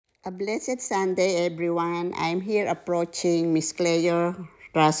A blessed Sunday, everyone. I'm here approaching Miss Cleo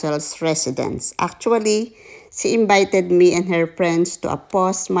Russell's residence. Actually, she invited me and her friends to a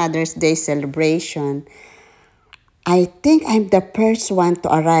post-Mother's Day celebration. I think I'm the first one to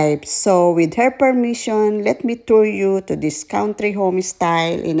arrive, so with her permission, let me tour you to this country home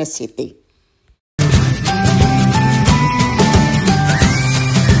style in a city.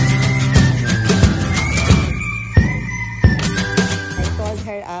 I told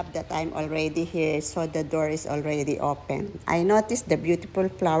her up that I'm already here, so the door is already open. I noticed the beautiful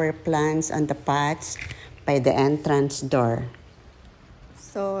flower plants on the pots by the entrance door.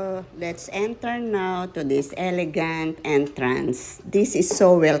 So let's enter now to this elegant entrance. This is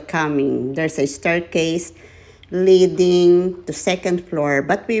so welcoming. There's a staircase leading to second floor,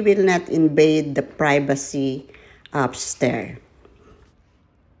 but we will not invade the privacy upstairs.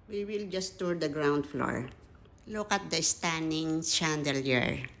 We will just tour the ground floor. Look at the stunning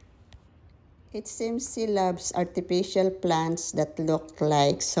chandelier. It seems she loves artificial plants that look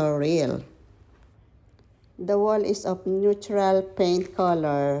like so real. The wall is of neutral paint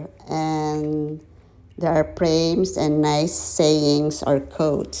color and there are frames and nice sayings or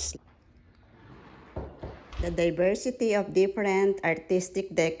quotes. The diversity of different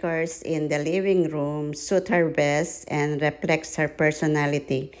artistic decors in the living room suit her best and reflects her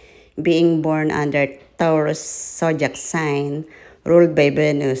personality, being born under Taurus zodiac sign ruled by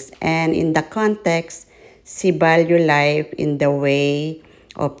Venus, and in the context, she values life in the way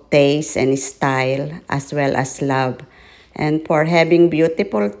of taste and style as well as love, and for having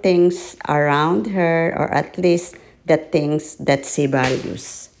beautiful things around her, or at least the things that she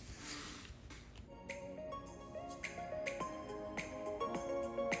values.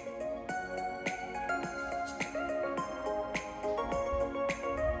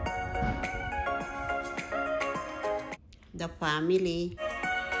 The family.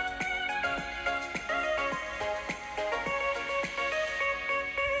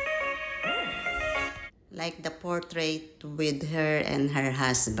 Like the portrait with her and her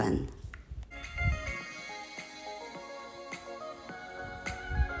husband.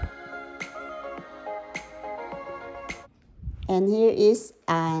 And here is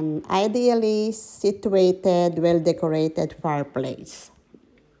an ideally situated, well-decorated fireplace.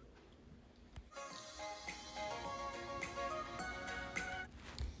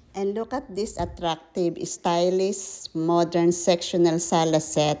 And look at this attractive, stylish, modern sectional sala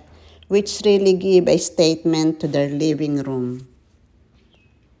set, which really give a statement to their living room.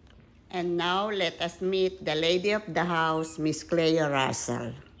 And now let us meet the lady of the house, Miss Cleo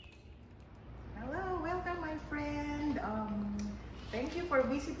Russell. Hello, welcome my friend. Thank you for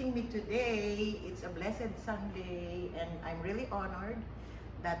visiting me today. It's a blessed Sunday and I'm really honored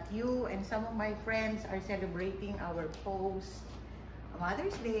that you and some of my friends are celebrating our post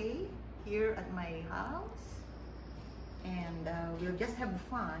Mother's Day here at my house. And we'll just have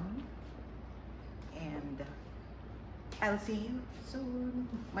fun. And I'll see you soon.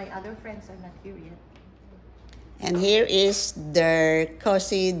 My other friends are not here yet. And here is their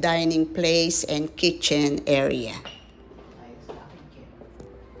cozy dining place and kitchen area.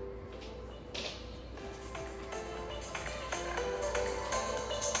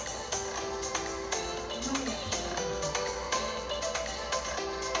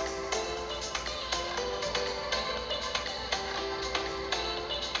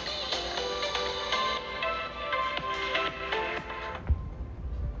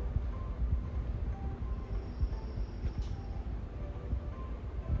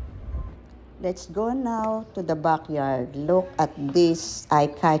 Let's go now to the backyard. Look at this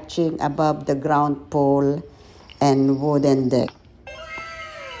eye-catching above the ground pool and wooden deck.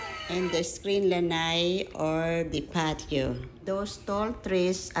 And the screen lanai or the patio. Those tall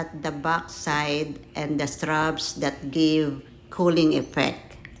trees at the back side and the shrubs that give cooling effect.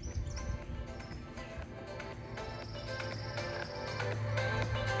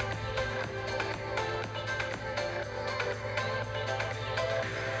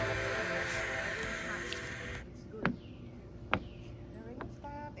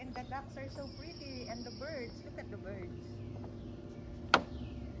 The ducks are so pretty and the birds, look at the birds.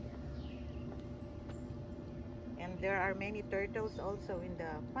 And there are many turtles also in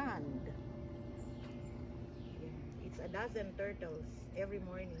the pond. Yeah, it's a dozen turtles every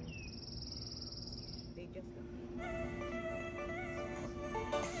morning. They just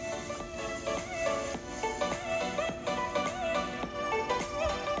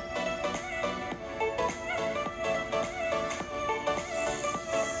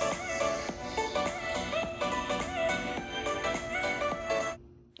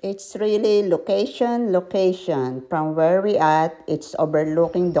It's really location, location. From where we at, it's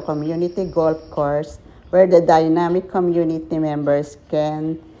overlooking the community golf course where the dynamic community members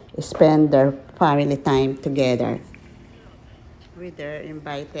can spend their family time together with their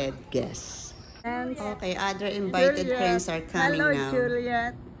invited guests. Okay, other invited Juliet. friends are coming Hello, now.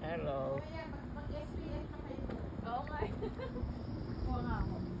 Juliet. Hello.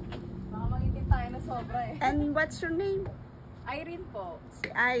 And what's your name? Irene po. Si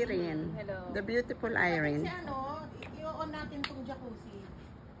Irene. Hello. The beautiful Irene. Kasi ano, i-on natin tong jacuzzi.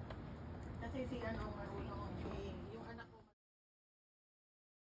 Kasi si ano, marunong yung anak ko.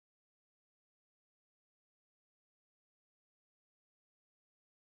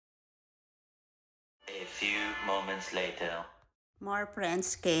 A few moments later. More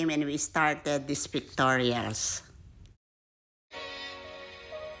friends came and we started these pictorials.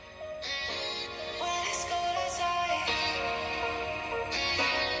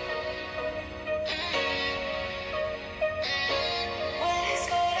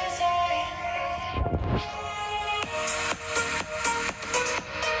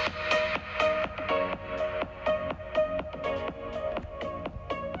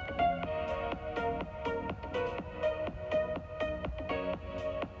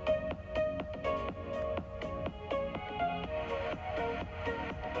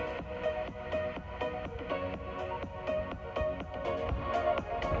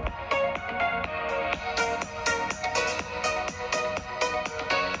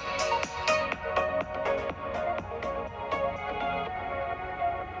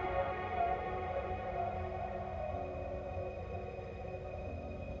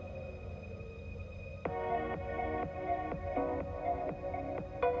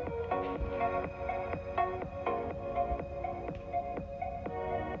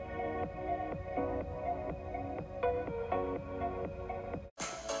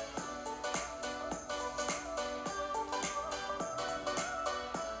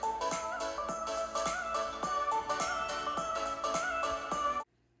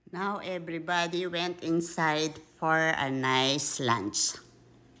 Now everybody went inside for a nice lunch.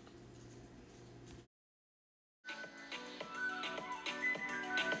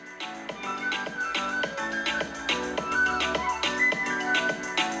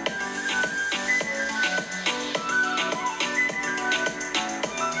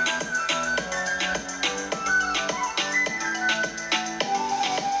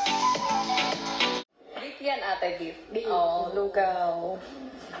 Beef yan ate, beef. Oo, lugaw.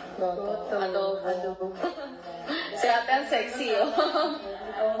 Goto. Adobo. Si ate ang sexy, oh.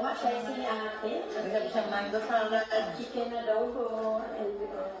 Oo nga, sexy ni ate. We have some mango salad. Chicken adobo.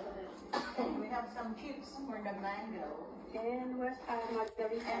 We have some chips for the mango. And where's our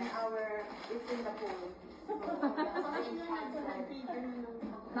margarita? And our, it's in the pool.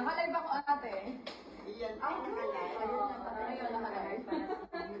 Nakalive ako ate. Iyan ay nakalive. Ayun, nakalive.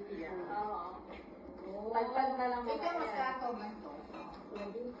 Oo. Tagtag na lang mga Ikaw mas yan. ako man to.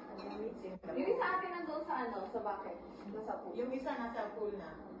 Yung isa atin nandun sa ano, sa bucket. Nasa pool. Yung isa nasa pool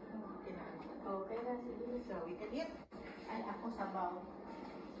na. Kinaan. Okay na, sige. So we can eat. Ay, ako sabaw.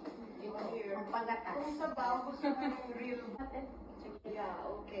 Eat here. Ang pagatas. Kung sabaw, gusto mo yung real. Yeah,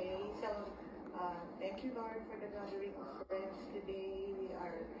 okay. So, thank you, Lord, for the gathering of friends today. We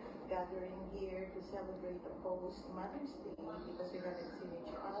are gathering here to celebrate the post Mother's Day because we haven't seen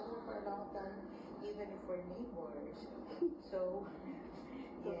each other for a long time, even if we're neighbors. So,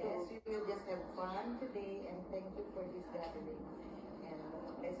 yes, we will just have fun today, and thank you for this gathering. And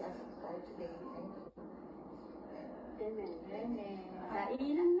let's ask God today. Thank you. Amen. Amen.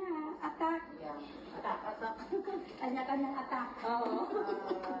 Kainan na. Atak. Yeah. Atak. Kanya-kanyang atak. Oo.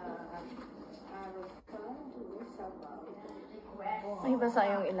 Sabaw. Ay, basa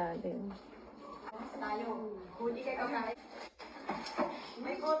yung ilalim. Tayo. Huli kayo kakain.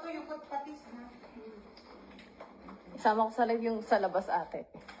 May photo yung pagpatis na. Isama ko sa live yung sa labas ate.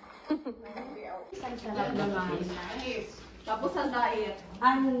 Sarap naman. Nice. Tapos ang diet.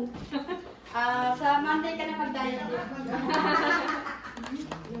 Sa Monday ka na mag-diet.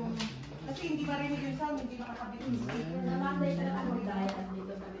 Kasi hindi marinig yung sound, hindi makakabit yung speaker. Sa Monday ka na mag-diet.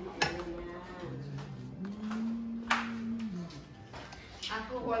 Dito sa Pilipinas.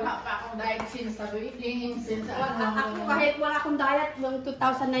 Ako wala pa akong diet since the beginning, since Ako kahit wala akong diet, noong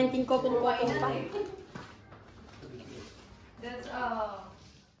 2019 ko kumukuha pa. That's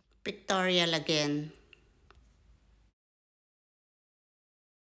Pictorial again.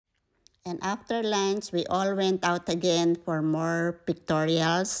 And after lunch, we all went out again for more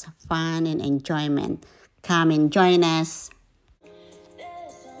pictorials, fun, and enjoyment. Come and join us.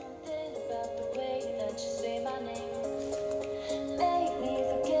 There's something about the way that you say my name. Make me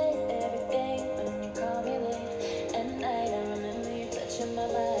forget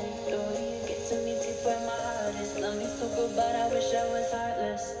body. The way you get to me deep where my heart is. Love me so good, but I wish I was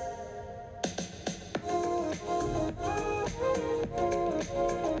heartless.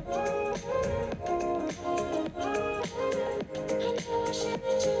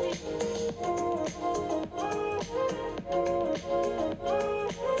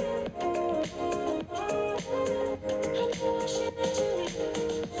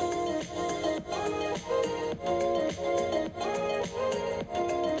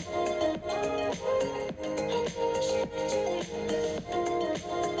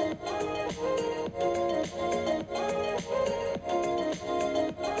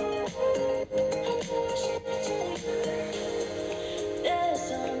 There's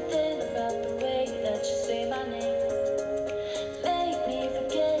something about the way that you say my name. Make me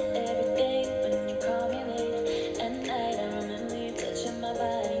forget everything when you call me late at night. I remember you touching my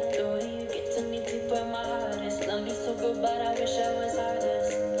body. The way you get to me deep where my heart is. Love me so good, but I wish I was heartless.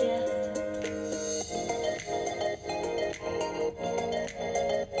 Yeah.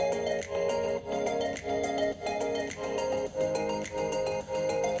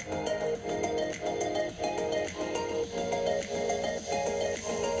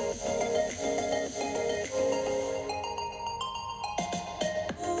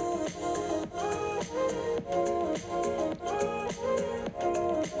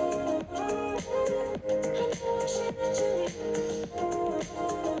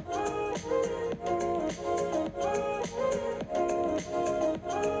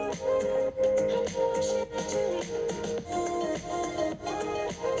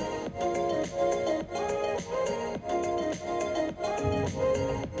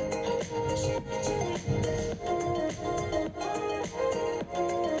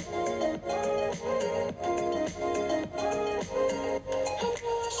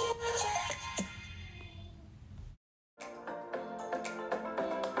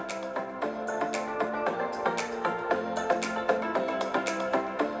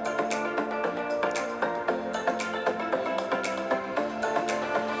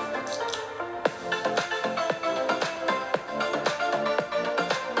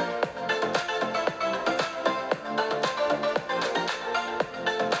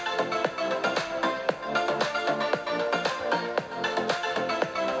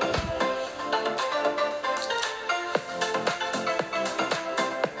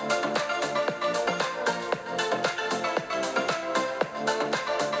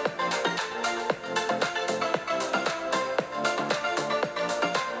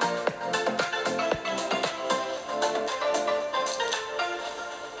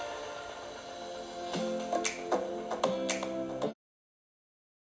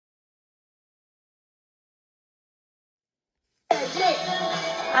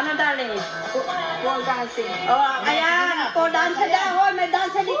 Ano dali? Pole dancing. Oh, ayan. Pole dancer daw. Hoy, may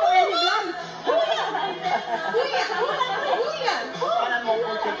dancer dito kayo ni Blanc. Parang mo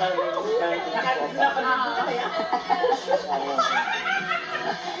po si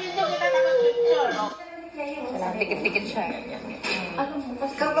Dikit-dikit siya.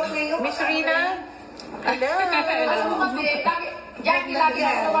 Miss Rina? Hello. Ano kasi, Jackie lagi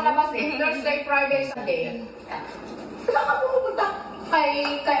na lumalabas eh. Thursday, Friday, Sunday. Saan ka pumunta? Kay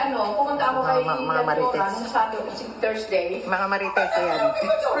ano, pumunta ako kay Mga Marites. Nung Saturday, Thursday. Mga Marites, ayan.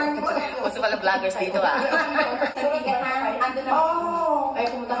 Uso pala vloggers dito ah. Oh, ay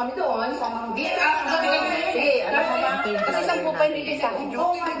pumunta kami doon. Sige, alam mo ba? Kasi isang po pa hindi sa akin.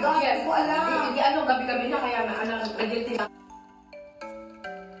 Oh my God, yes. Hindi ano, gabi-gabi na kaya na identity na.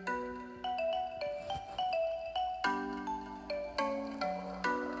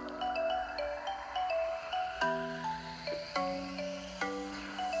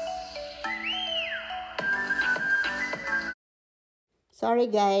 Sorry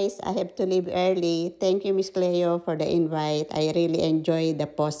guys, I have to leave early. Thank you, Miss Cleo, for the invite. I really enjoyed the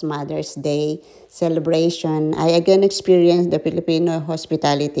post-Mother's Day celebration. I again experienced the Filipino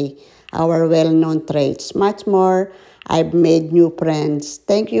hospitality, our well-known traits. Much more, I've made new friends.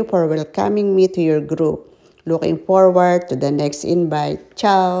 Thank you for welcoming me to your group. Looking forward to the next invite.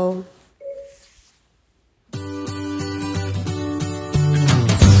 Ciao!